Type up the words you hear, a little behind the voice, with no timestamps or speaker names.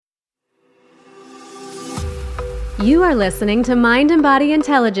You are listening to Mind and Body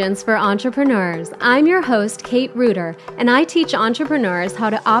Intelligence for Entrepreneurs. I'm your host, Kate Reuter, and I teach entrepreneurs how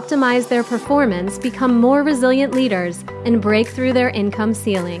to optimize their performance, become more resilient leaders, and break through their income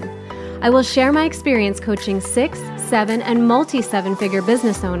ceiling. I will share my experience coaching 6, 7, and multi-seven-figure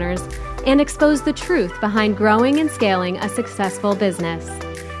business owners and expose the truth behind growing and scaling a successful business.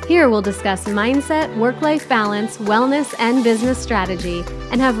 Here we'll discuss mindset, work-life balance, wellness, and business strategy,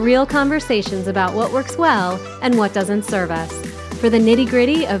 and have real conversations about what works well and what doesn't serve us. For the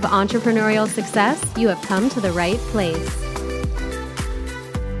nitty-gritty of entrepreneurial success, you have come to the right place.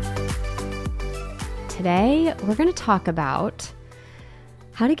 Today, we're going to talk about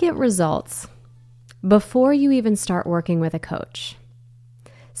how to get results before you even start working with a coach.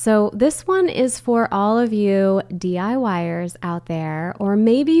 So this one is for all of you DIYers out there, or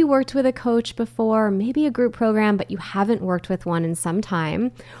maybe you worked with a coach before, maybe a group program, but you haven't worked with one in some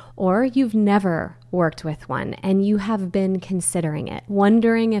time, or you've never worked with one and you have been considering it,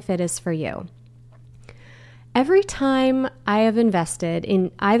 wondering if it is for you. Every time I have invested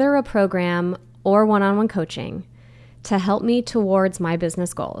in either a program or one-on-one coaching to help me towards my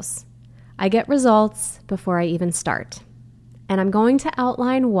business goals, I get results before I even start. And I'm going to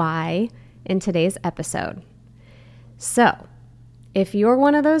outline why in today's episode. So, if you're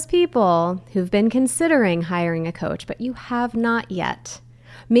one of those people who've been considering hiring a coach, but you have not yet,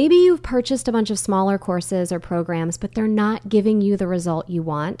 maybe you've purchased a bunch of smaller courses or programs, but they're not giving you the result you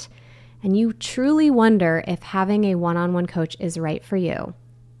want, and you truly wonder if having a one-on-one coach is right for you,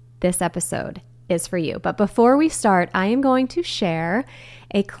 this episode is for you. But before we start, I am going to share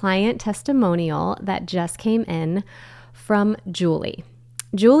a client testimonial that just came in from Julie.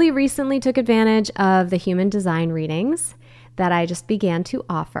 Julie recently took advantage of the human design readings that I just began to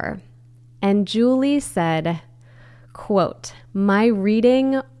offer. And Julie said, quote, "My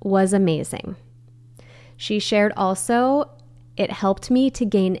reading was amazing." She shared also, "It helped me to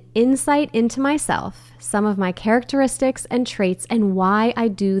gain insight into myself, some of my characteristics and traits, and why I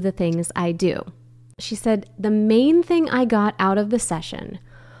do the things I do." She said, "The main thing I got out of the session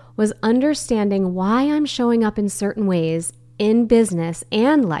was understanding why I'm showing up in certain ways in business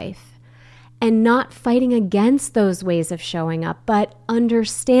and life, and not fighting against those ways of showing up, but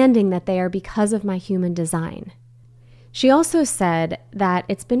understanding that they are because of my human design." She also said that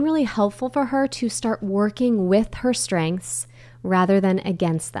it's been really helpful for her to start working with her strengths rather than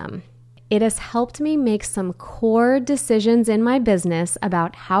against them. "It has helped me make some core decisions in my business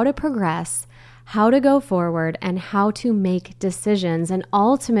about how to progress, how to go forward, and how to make decisions, and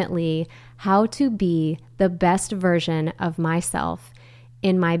ultimately how to be the best version of myself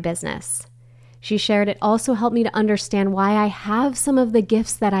in my business." She shared, "It also helped me to understand why I have some of the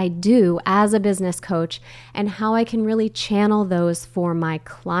gifts that I do as a business coach and how I can really channel those for my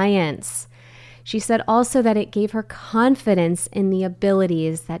clients." She said also that it gave her confidence in the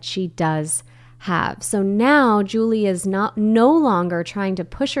abilities that she does have. So now Julie is no longer trying to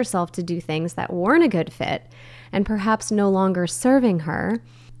push herself to do things that weren't a good fit and perhaps no longer serving her.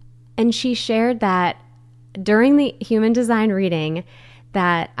 And she shared that during the human design reading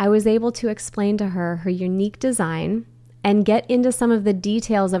that I was able to explain to her her unique design and get into some of the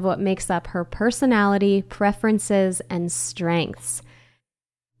details of what makes up her personality, preferences, and strengths.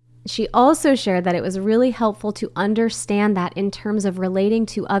 She also shared that it was really helpful to understand that in terms of relating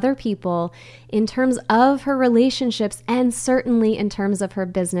to other people, in terms of her relationships, and certainly in terms of her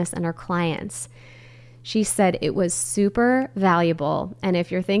business and her clients. She said it was super valuable. And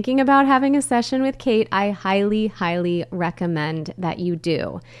if you're thinking about having a session with Kate, I highly, highly recommend that you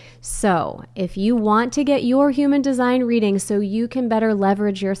do. So if you want to get your human design reading so you can better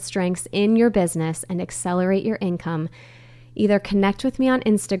leverage your strengths in your business and accelerate your income, either connect with me on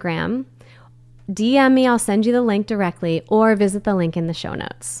Instagram, DM me, I'll send you the link directly, or visit the link in the show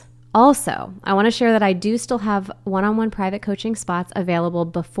notes. Also, I want to share that I do still have one-on-one private coaching spots available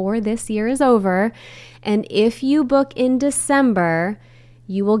before this year is over. And if you book in December,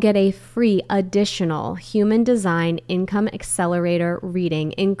 you will get a free additional Human Design Income Accelerator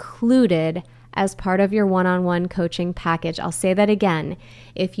reading included as part of your one-on-one coaching package. I'll say that again.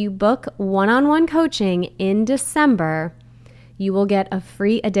 If you book one-on-one coaching in December, you will get a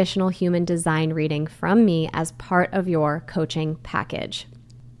free additional human design reading from me as part of your coaching package.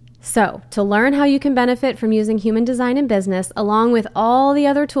 So, to learn how you can benefit from using human design in business, along with all the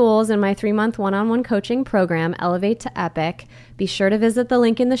other tools in my 3-month one-on-one coaching program, Elevate to Epic, be sure to visit the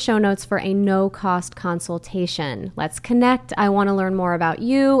link in the show notes for a no-cost consultation. Let's connect. I want to learn more about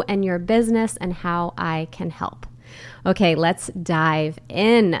you and your business and how I can help. Okay, let's dive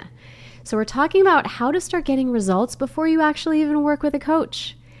in. So we're talking about how to start getting results before you actually even work with a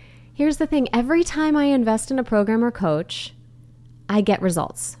coach. here's the thing. Every time I invest in a program or coach, I get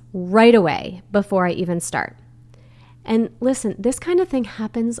results right away before I even start. And listen, this kind of thing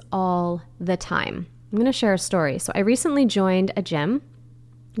happens all the time. I'm going to share a story. So I recently joined a gym,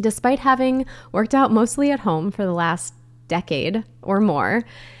 despite having worked out mostly at home for the last decade or more.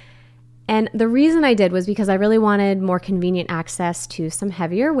 And the reason I did was because I really wanted more convenient access to some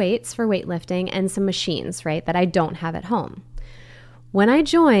heavier weights for weightlifting and some machines, right, that I don't have at home. When I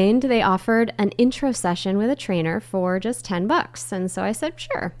joined, they offered an intro session with a trainer for just $10. And so I said,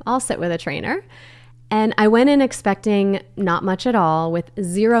 sure, I'll sit with a trainer. And I went in expecting not much at all, with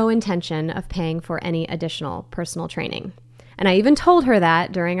zero intention of paying for any additional personal training. And I even told her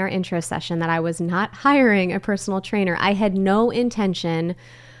that during our intro session that I was not hiring a personal trainer. I had no intention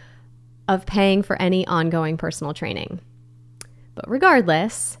of paying for any ongoing personal training. But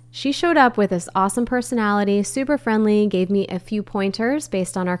regardless, she showed up with this awesome personality, super friendly, gave me a few pointers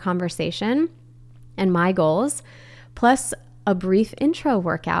based on our conversation and my goals, plus a brief intro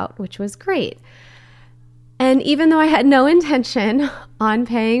workout, which was great. And even though I had no intention on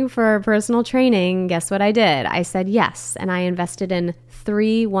paying for personal training, guess what I did? I said yes, and I invested in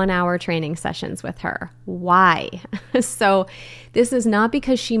 3 one-hour training sessions with her. Why? So this is not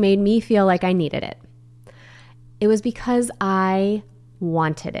because she made me feel like I needed it. It was because I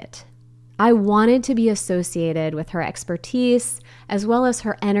wanted it. I wanted to be associated with her expertise as well as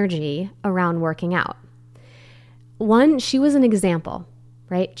her energy around working out. One, she was an example,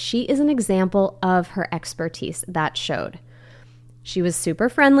 right? She is an example of her expertise that showed. She was super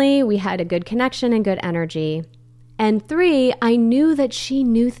friendly. We had a good connection and good energy. And 3, I knew that she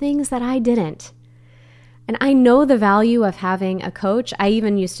knew things that I didn't. And I know the value of having a coach. I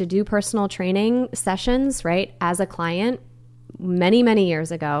even used to do personal training sessions, right, as a client many, many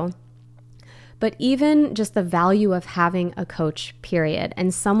years ago. But even just the value of having a coach, period,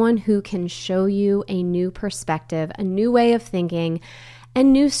 and someone who can show you a new perspective, a new way of thinking,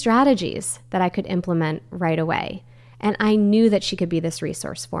 and new strategies that I could implement right away. And I knew that she could be this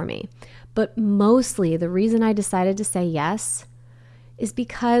resource for me. But mostly the reason I decided to say yes is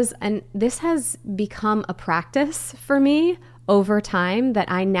because, and this has become a practice for me over time that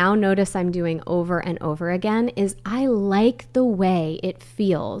I now notice I'm doing over and over again, is I like the way it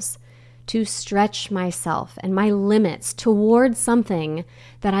feels to stretch myself and my limits towards something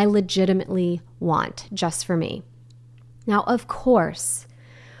that I legitimately want just for me. Now, of course,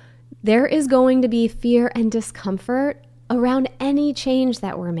 there is going to be fear and discomfort around any change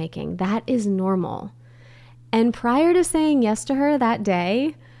that we're making. That is normal. And prior to saying yes to her that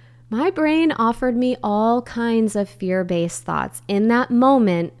day, my brain offered me all kinds of fear-based thoughts in that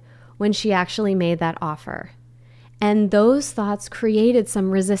moment when she actually made that offer. And those thoughts created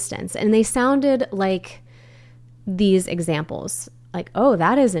some resistance. And they sounded like these examples. Like, oh,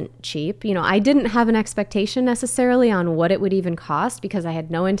 that isn't cheap. You know, I didn't have an expectation necessarily on what it would even cost because I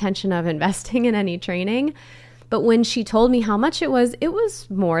had no intention of investing in any training. But when she told me how much it was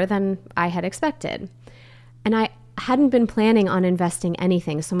more than I had expected. And I hadn't been planning on investing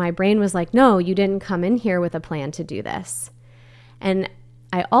anything. So my brain was like, no, you didn't come in here with a plan to do this. And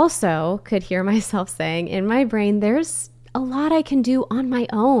I also could hear myself saying in my brain, there's a lot I can do on my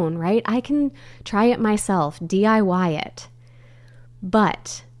own, right? I can try it myself, DIY it.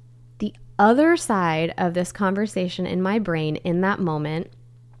 But the other side of this conversation in my brain in that moment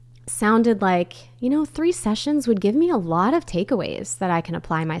sounded like, 3 sessions would give me a lot of takeaways that I can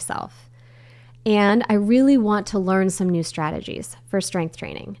apply myself. And I really want to learn some new strategies for strength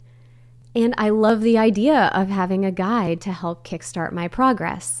training. And I love the idea of having a guide to help kickstart my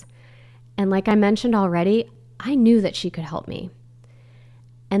progress. And like I mentioned already, I knew that she could help me.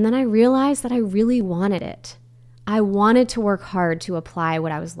 And then I realized that I really wanted it. I wanted to work hard to apply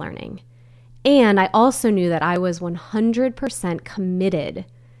what I was learning. And I also knew that I was 100% committed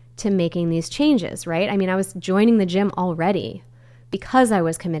to making these changes, right? I mean, I was joining the gym already because I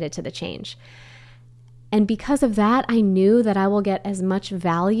was committed to the change. And because of that, I knew that I will get as much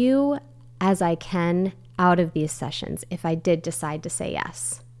value as I can out of these sessions if I did decide to say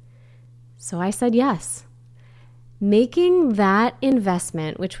yes. So I said yes. Making that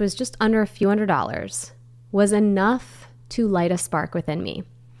investment, which was just under a few $100s, was enough to light a spark within me.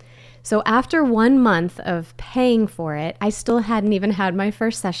 So after 1 month of paying for it, I still hadn't even had my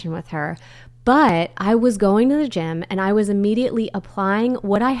first session with her, but I was going to the gym and I was immediately applying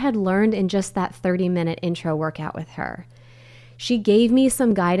what I had learned in just that 30-minute intro workout with her. She gave me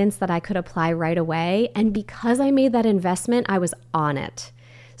some guidance that I could apply right away, and because I made that investment, I was on it.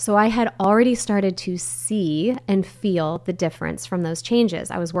 So I had already started to see and feel the difference from those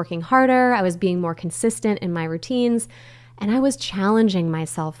changes. I was working harder, I was being more consistent in my routines, and I was challenging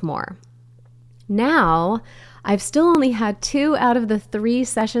myself more. Now, I've still only had 2 out of the 3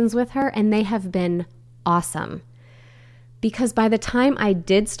 sessions with her, and they have been awesome. Because by the time I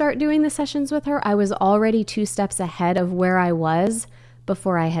did start doing the sessions with her, I was already 2 steps ahead of where I was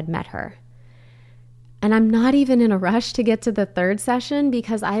before I had met her. And I'm not even in a rush to get to the 3rd session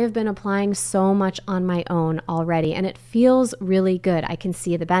because I have been applying so much on my own already, and it feels really good. I can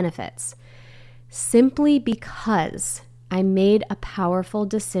see the benefits. Simply because I made a powerful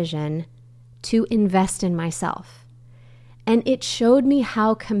decision to invest in myself. And it showed me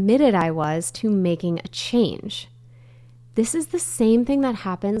how committed I was to making a change. This is the same thing that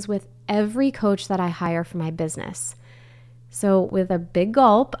happens with every coach that I hire for my business. So with a big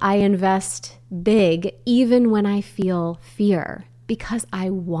gulp, I invest big even when I feel fear because I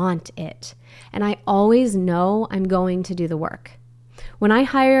want it. And I always know I'm going to do the work. When I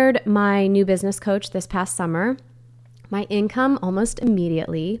hired my new business coach this past summer, my income almost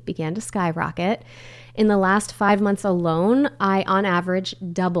immediately began to skyrocket. In the last 5 months alone, I on average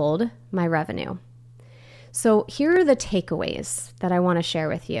doubled my revenue. So here are the takeaways that I want to share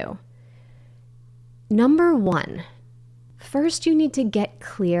with you. Number 1, first you need to get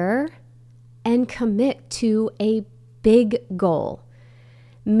clear and commit to a big goal.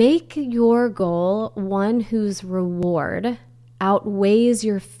 Make your goal one whose reward outweighs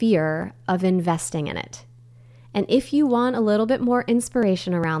your fear of investing in it. And if you want a little bit more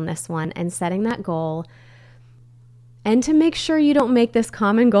inspiration around this one and setting that goal, and to make sure you don't make this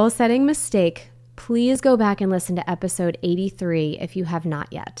common goal setting mistake, please go back and listen to episode 83 if you have not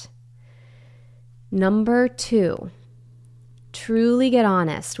yet. Number 2, truly get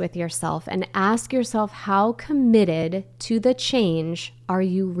honest with yourself and ask yourself how committed to the change are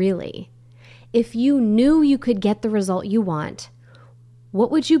you really? If you knew you could get the result you want,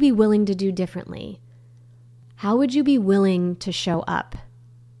 what would you be willing to do differently? How would you be willing to show up?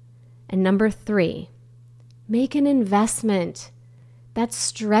 And number 3, make an investment that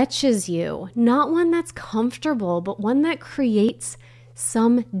stretches you, not one that's comfortable, but one that creates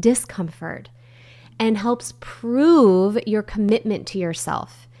some discomfort and helps prove your commitment to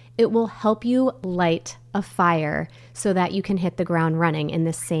yourself. It will help you light a fire so that you can hit the ground running in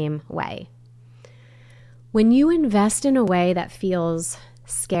the same way. When you invest in a way that feels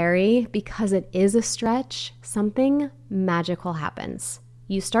scary because it is a stretch, something magical happens.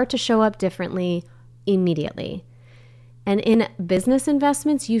 You start to show up differently immediately. And in business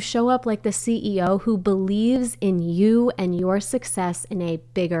investments, you show up like the CEO who believes in you and your success in a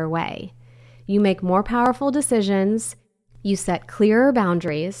bigger way. You make more powerful decisions, you set clearer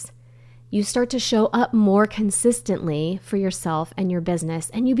boundaries, you start to show up more consistently for yourself and your business,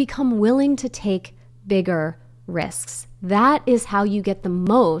 and you become willing to take bigger risks. That is how you get the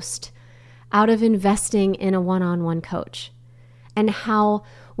most out of investing in a one-on-one coach. And how,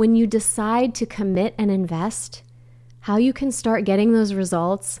 when you decide to commit and invest, how you can start getting those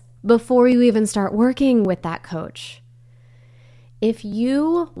results before you even start working with that coach. If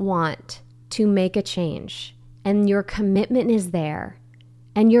you want to make a change and your commitment is there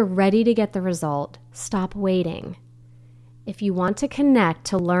and you're ready to get the result, stop waiting. If you want to connect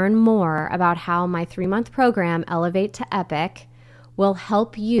to learn more about how my 3-month program, Elevate to Epic, will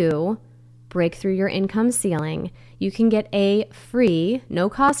help you break through your income ceiling, you can get a free,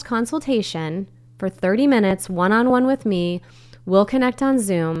 no-cost consultation for 30 minutes one-on-one with me. We'll connect on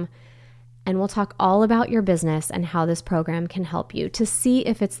Zoom and we'll talk all about your business and how this program can help you to see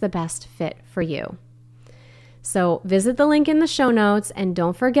if it's the best fit for you. So visit the link in the show notes, and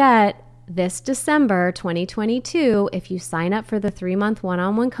don't forget, this December 2022, if you sign up for the 3-month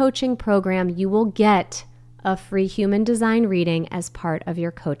one-on-one coaching program, you will get a free human design reading as part of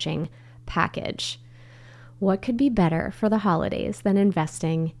your coaching package. What could be better for the holidays than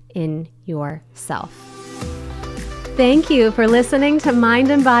investing in yourself? Thank you for listening to Mind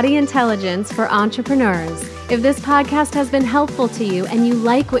and Body Intelligence for Entrepreneurs. If this podcast has been helpful to you and you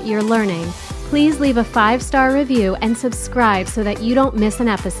like what you're learning, please leave a 5-star review and subscribe so that you don't miss an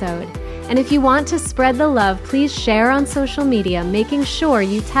episode. And if you want to spread the love, please share on social media, making sure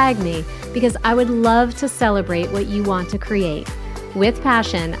you tag me, because I would love to celebrate what you want to create. With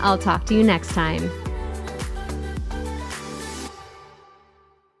passion, I'll talk to you next time.